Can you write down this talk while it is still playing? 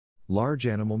Large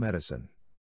animal medicine.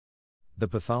 The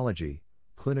pathology,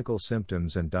 clinical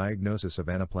symptoms and diagnosis of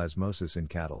anaplasmosis in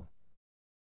cattle.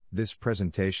 This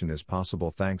presentation is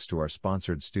possible thanks to our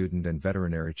sponsored student and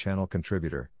veterinary channel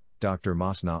contributor, Dr.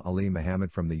 Masna Ali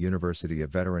Muhammad from the University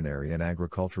of Veterinary and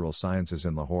Agricultural Sciences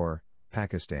in Lahore,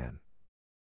 Pakistan.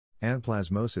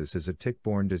 Anaplasmosis is a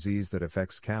tick-borne disease that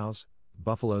affects cows,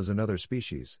 buffaloes and other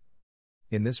species.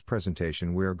 In this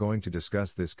presentation we are going to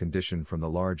discuss this condition from the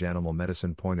large animal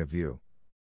medicine point of view.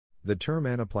 The term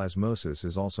anaplasmosis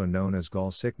is also known as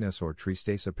gall sickness or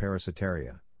tristeza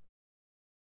parasitaria.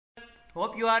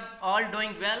 Hope you are all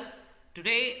doing well.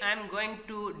 Today I am going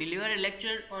to deliver a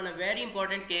lecture on a very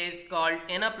important case called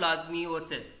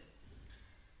anaplasmosis.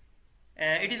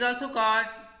 It is also called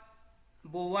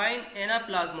bovine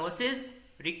anaplasmosis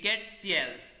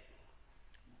rickettsiales.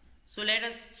 So let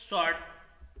us start.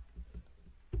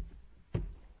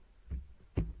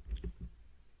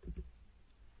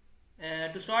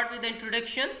 To start with the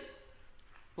introduction,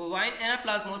 bovine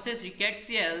anaplasmosis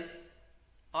rickettsiales,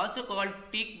 also called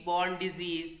tick-borne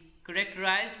disease,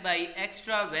 characterized by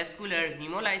extravascular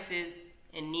hemolysis,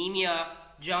 anemia,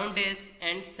 jaundice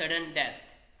and sudden death.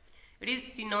 It is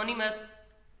synonymous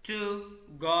to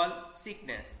gall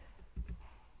sickness.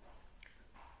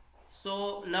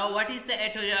 So now what is the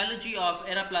etiology of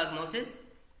anaplasmosis?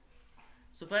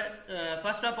 So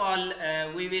first of all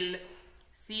we will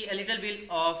see a little bit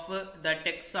of the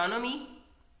taxonomy.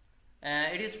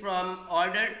 It is from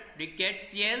order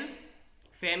Rickettsiales,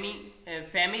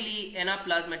 family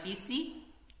Anaplasmatici,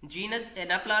 genus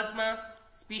Anaplasma,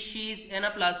 species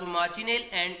Anaplasma marginale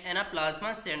and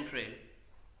Anaplasma centrale.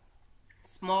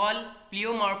 Small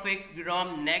pleomorphic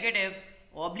gram-negative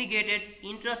obligated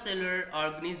intracellular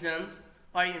organisms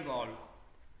are involved.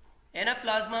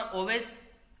 Anaplasma ovis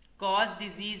cause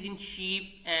disease in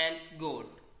sheep and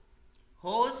goat.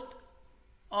 Host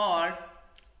or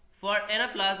for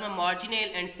Anaplasma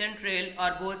marginale and centrale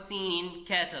are both seen in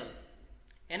cattle.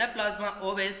 Anaplasma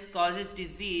ovis causes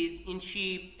disease in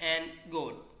sheep and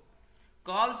goat.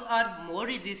 Cows are more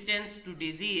resistant to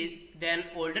disease than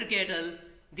older cattle.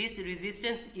 This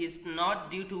resistance is not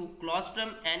due to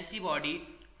colostrum antibody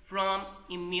from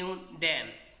immune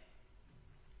dams.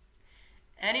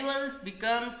 Animals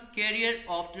becomes carrier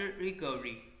after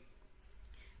recovery.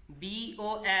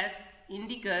 Bos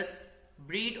indicus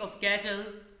breed of cattle,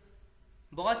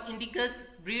 Bos indicus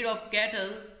breed of cattle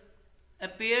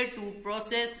appear to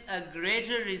possess a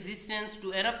greater resistance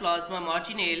to Anaplasma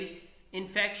marginale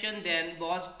infection than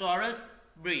Bos taurus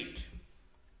breed.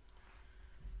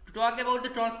 To talk about the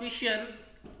transmission,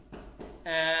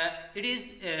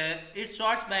 it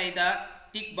starts by the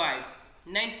tick bites.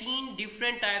 19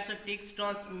 different types of ticks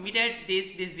transmitted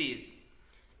this disease.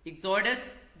 Exodus,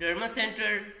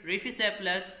 Dermacenter,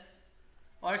 Rhipicephalus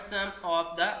are some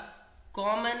of the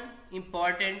common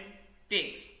important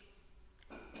ticks.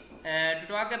 To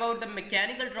talk about the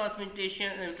mechanical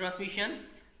transmission,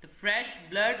 the fresh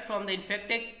blood from the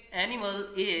infected animal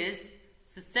is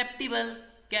susceptible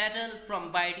cattle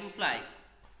from biting flies.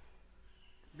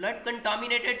 Blood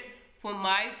contaminated from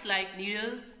mites like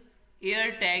needles,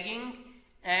 ear tagging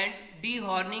and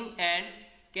dehorning and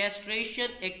castration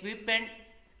equipment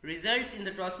results in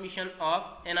the transmission of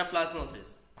anaplasmosis.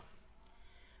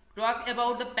 Talk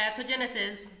about the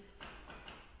pathogenesis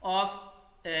of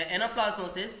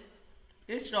anaplasmosis.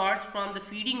 It starts from the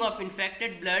feeding of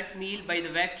infected blood meal by the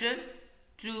vector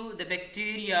to the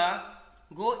bacteria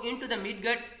go into the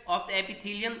midgut of the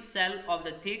epithelium cell of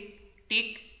the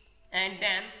tick and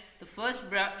then the first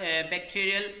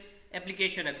bacterial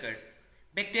application occurs.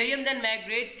 Bacterium then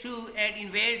migrate to and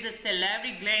invades the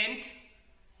salivary gland.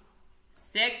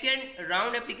 Second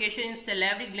round application in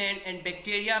salivary gland and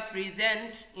bacteria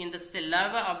present in the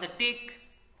saliva of the tick,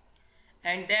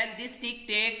 and then this tick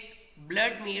take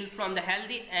blood meal from the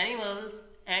healthy animals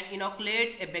and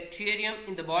inoculate a bacterium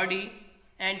in the body,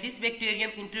 and this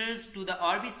bacterium enters to the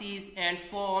RBCs and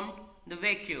form the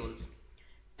vacuoles.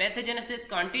 Pathogenesis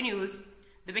continues.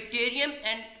 The bacterium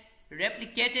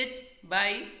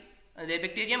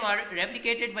are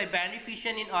replicated by binary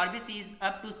fission in RBCs.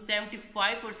 Up to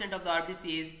 75% of the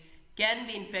RBCs can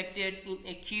be infected in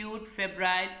acute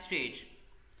febrile stage.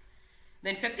 The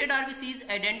infected RBCs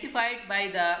identified by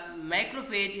the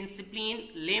macrophage in spleen,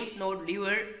 lymph node,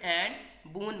 liver and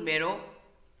bone marrow,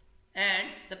 and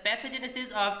the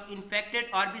pathogenesis of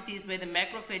infected RBCs by the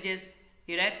macrophages,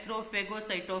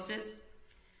 erythrophagocytosis,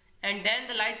 and then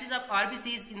the lysis of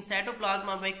RBCs in cytoplasm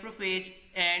of macrophage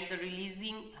and the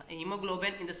releasing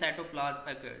hemoglobin in the cytoplasm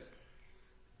occurs.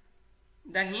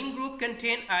 The heme group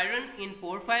contain iron in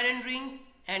porphyrin ring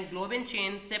and globin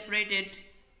chain separated.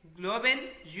 Globin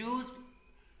used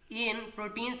in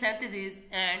protein synthesis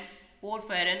and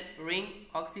porphyrin ring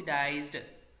oxidized.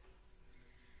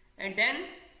 And then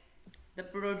the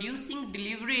producing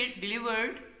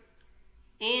delivered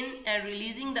in and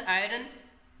releasing the iron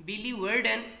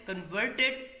biliverdin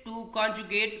converted to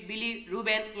conjugate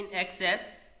bilirubin in excess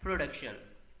production.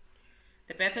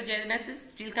 The pathogenesis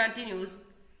still continues.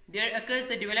 There occurs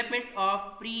the development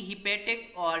of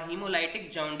prehepatic or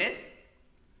hemolytic jaundice.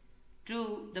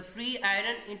 2. The free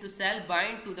iron into cell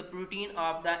bind to the protein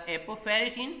of the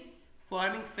apoferritin,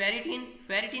 forming ferritin.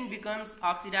 Ferritin becomes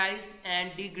oxidized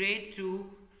and degrades to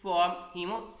form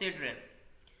hemosiderin.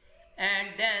 And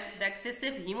then the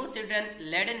excessive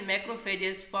hemosiderin-laden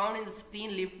macrophages found in the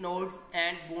spleen, lymph nodes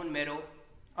and bone marrow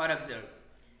are observed.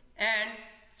 And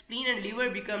spleen and liver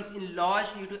becomes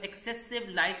enlarged due to excessive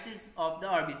lysis of the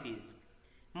RBCs.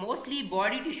 Mostly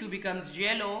body tissue becomes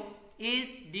yellow is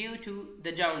due to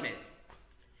the jaundice.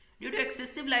 Due to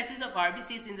excessive lysis of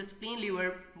RBCs in the spleen,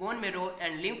 liver, bone marrow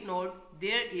and lymph node,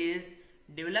 there is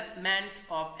development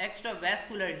of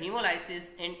extravascular hemolysis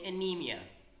and anemia.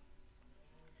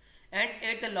 And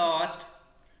at the last,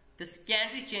 the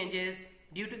secondary changes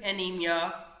due to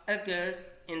anemia occurs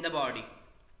in the body.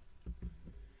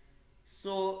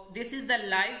 So this is the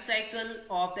life cycle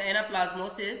of the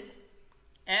anaplasmosis.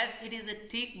 As it is a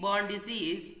tick-borne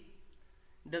disease,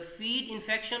 the feed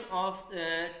infection of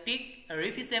tick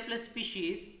Rhipicephalus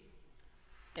species,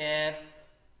 the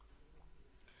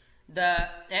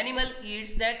animal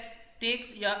eats that ticks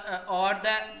or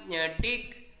the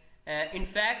tick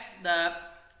infects the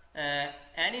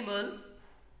animal.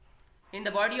 In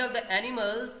the body of the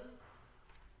animals,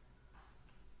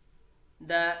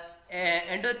 the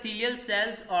endothelial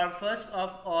cells are first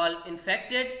of all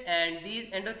infected, and these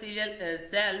endothelial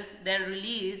cells then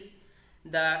release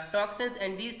the toxins,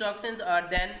 and these toxins are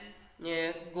then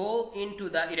go into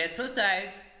the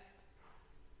erythrocytes,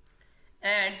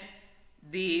 and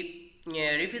the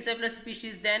Rhipicephalus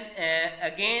species then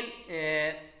again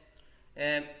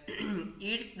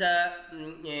eats the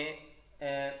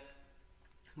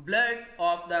blood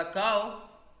of the cow,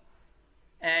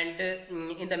 and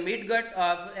in the midgut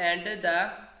of, and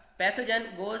the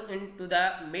pathogen goes into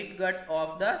the midgut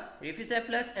of the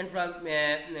Rhipicephalus, and from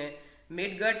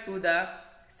midgut to the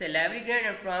salivary gland,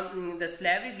 and from the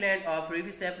salivary gland of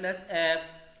Rhipicephalus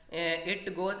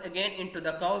it goes again into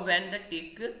the cow when the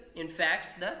tick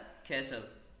infects the cattle.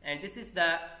 And this is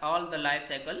all the life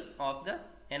cycle of the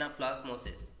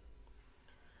anaplasmosis.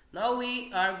 Now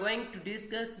we are going to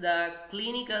discuss the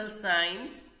clinical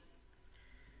signs.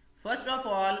 First of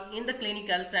all, in the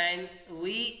clinical signs,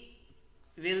 we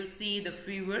will see the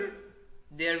fever,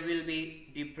 there will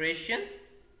be depression,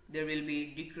 there will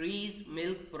be decreased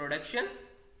milk production,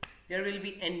 there will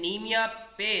be anemia,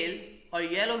 pale or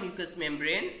yellow mucous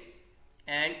membrane,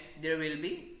 and there will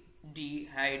be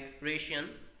dehydration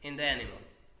in the animal.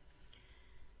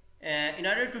 In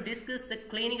order to discuss the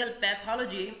clinical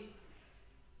pathology,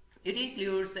 it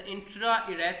includes the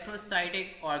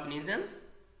intra-erythrocytic organisms,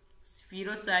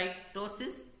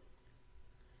 spherocytosis,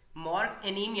 marked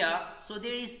anemia, so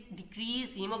there is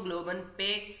decreased hemoglobin,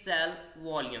 peg cell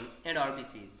volume and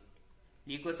RBCs,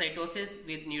 leukocytosis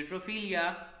with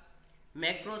neutrophilia,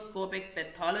 macroscopic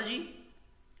pathology,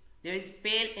 there is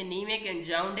pale, anemic and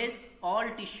jaundice, all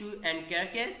tissue and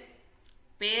carcass,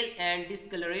 pale and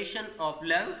discoloration of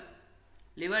lung,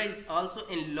 liver is also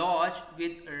enlarged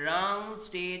with round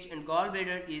stage, and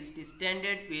gallbladder is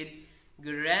distended with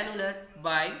granular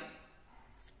bile,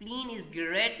 spleen is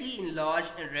greatly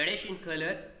enlarged and reddish in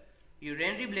color,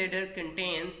 urinary bladder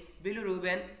contains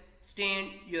bilirubin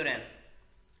stained urine,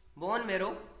 bone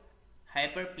marrow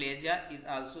hyperplasia is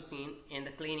also seen in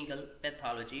the clinical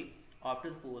pathology after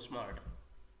the postmortem.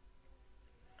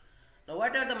 Now,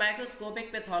 what are the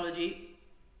microscopic pathology?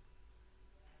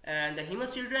 And the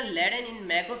hemosiderin laden in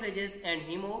macrophages and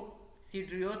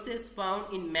hemosiderosis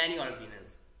found in many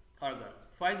organs.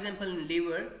 For example, in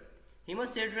liver,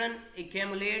 hemosiderin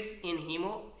accumulates in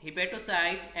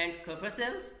hepatocyte and Kupffer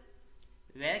cells.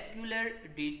 Vascular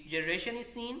degeneration is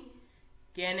seen.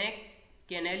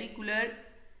 Canalicular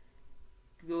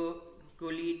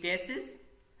cholestasis,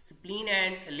 spleen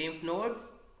and lymph nodes.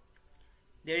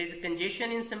 There is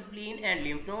congestion in spleen and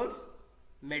lymph nodes.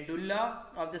 Medulla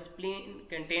of the spleen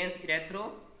contains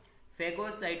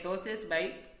erythrophagocytosis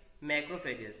by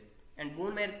macrophages, and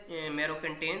bone marrow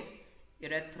contains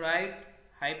erythroid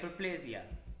hyperplasia.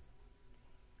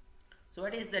 So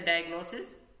what is the diagnosis?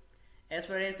 As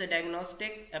far as the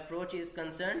diagnostic approach is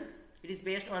concerned, it is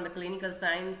based on the clinical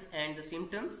signs and the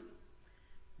symptoms,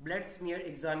 blood smear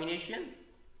examination,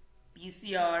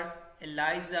 PCR,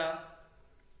 ELISA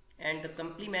and the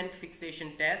complement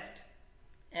fixation test,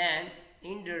 and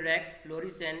indirect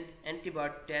fluorescent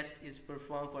antibody test is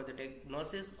performed for the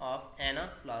diagnosis of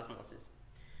anaplasmosis.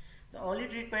 The only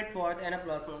treatment for the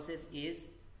anaplasmosis is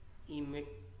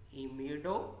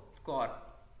imidacloprid.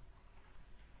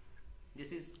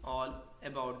 This is all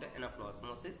about the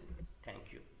anaplasmosis.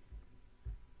 Thank you.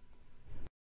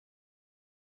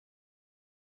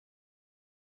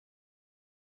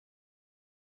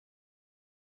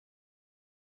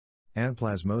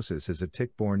 Anaplasmosis is a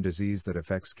tick-borne disease that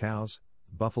affects cows,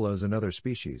 buffaloes and other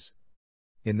species.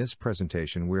 In this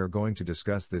presentation we are going to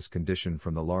discuss this condition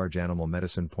from the large animal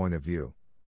medicine point of view.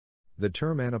 The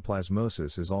term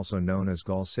anaplasmosis is also known as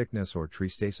gall sickness or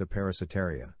tristeza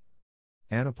parasitaria.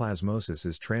 Anaplasmosis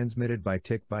is transmitted by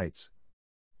tick bites.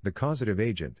 The causative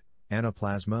agent,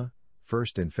 Anaplasma,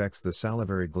 first infects the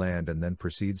salivary gland and then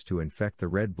proceeds to infect the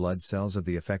red blood cells of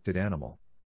the affected animal.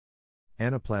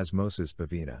 Anaplasmosis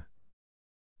bovina.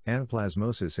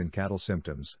 Anaplasmosis in cattle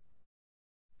symptoms.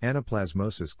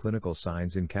 Anaplasmosis clinical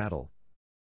signs in cattle.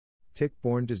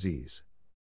 Tick-borne disease.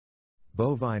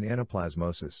 Bovine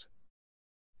anaplasmosis.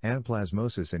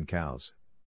 Anaplasmosis in cows.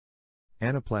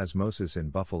 Anaplasmosis in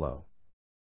buffalo.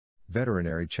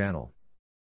 Veterinary channel.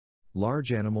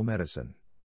 Large animal medicine.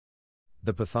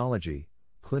 The pathology,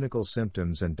 clinical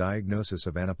symptoms and diagnosis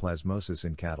of anaplasmosis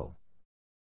in cattle.